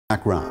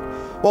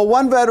Background. Well,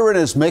 one veteran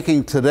is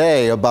making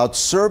today about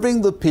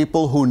serving the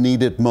people who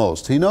need it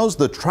most. He knows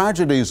the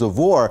tragedies of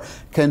war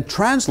can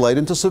translate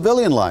into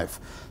civilian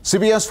life.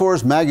 CBS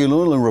 4's Maggie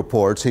Newland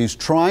reports he's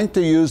trying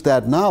to use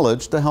that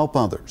knowledge to help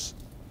others.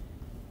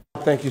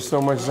 Thank you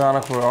so much,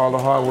 Zana, for all the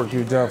hard work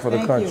you've done for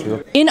the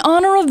country. In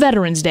honor of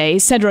Veterans Day,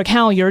 Cedric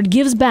Halyard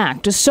gives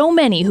back to so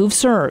many who've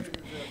served.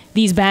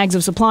 These bags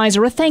of supplies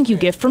are a thank you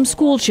gift from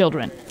school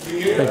children.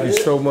 Thank you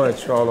so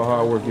much for all the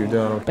hard work you've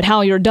done. But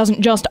Halyard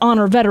doesn't just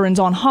honor veterans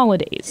on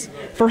holidays.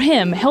 For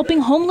him,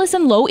 helping homeless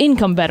and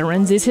low-income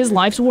veterans is his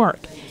life's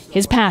work,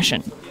 his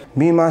passion.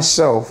 Me,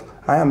 myself,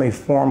 I am a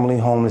formerly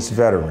homeless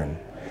veteran.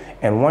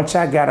 And once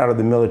I got out of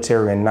the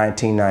military in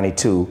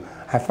 1992,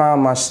 I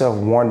found myself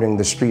wandering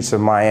the streets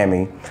of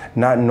Miami,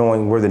 not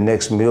knowing where the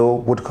next meal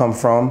would come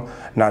from,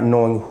 not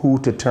knowing who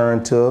to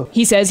turn to.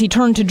 He says he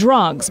turned to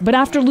drugs, but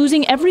after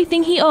losing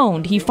everything he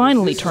owned, he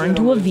finally turned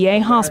to a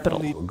VA hospital.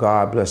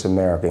 God bless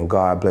America and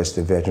God bless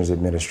the Veterans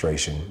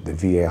Administration, the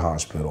VA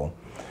hospital.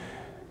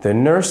 The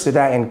nurse that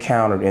I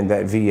encountered in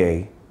that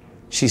VA,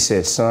 she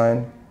said,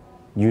 "Son,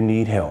 you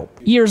need help."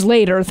 Years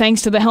later,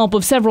 thanks to the help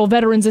of several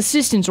veterans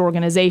assistance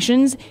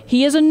organizations,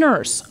 he is a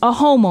nurse, a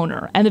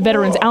homeowner, and the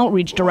Veterans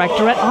Outreach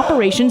Director at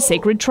Operation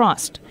Sacred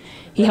Trust.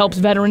 He helps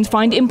veterans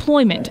find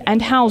employment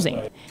and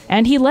housing,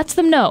 and he lets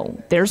them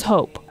know there's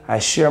hope. I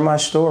share my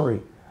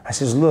story. I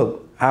says,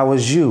 look, I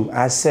was you.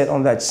 I sat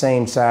on that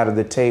same side of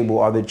the table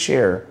or the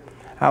chair.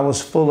 I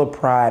was full of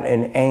pride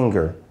and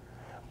anger,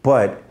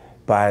 but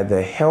by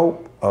the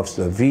help of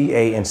the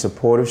VA and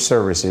supportive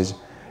services,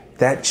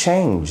 that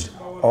changed.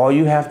 All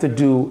you have to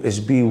do is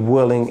be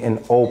willing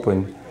and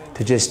open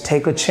to just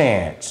take a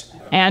chance.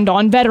 And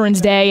on Veterans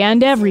Day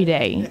and every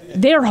day,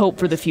 their hope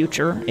for the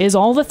future is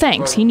all the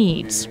thanks he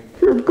needs.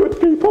 You're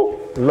good people.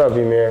 Love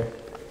you, man.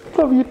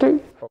 Love you too.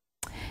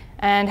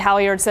 And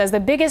Halyard says the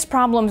biggest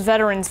problems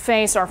veterans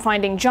face are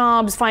finding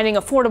jobs, finding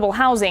affordable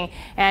housing,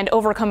 and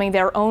overcoming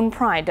their own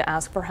pride to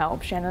ask for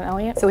help. Shannon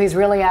Elliott? So he's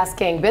really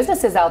asking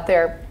businesses out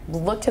there,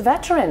 look to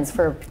veterans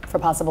for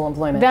possible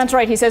employment. That's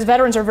right. He says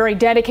veterans are very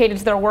dedicated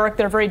to their work.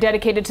 They're very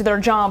dedicated to their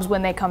jobs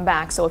when they come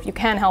back. So if you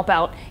can help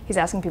out, he's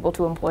asking people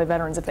to employ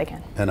veterans if they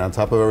can. And on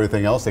top of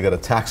everything else, they get a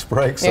tax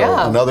break, so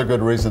another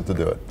good reason to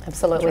do it.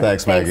 Absolutely.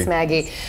 Thanks, Maggie. Thanks, Maggie.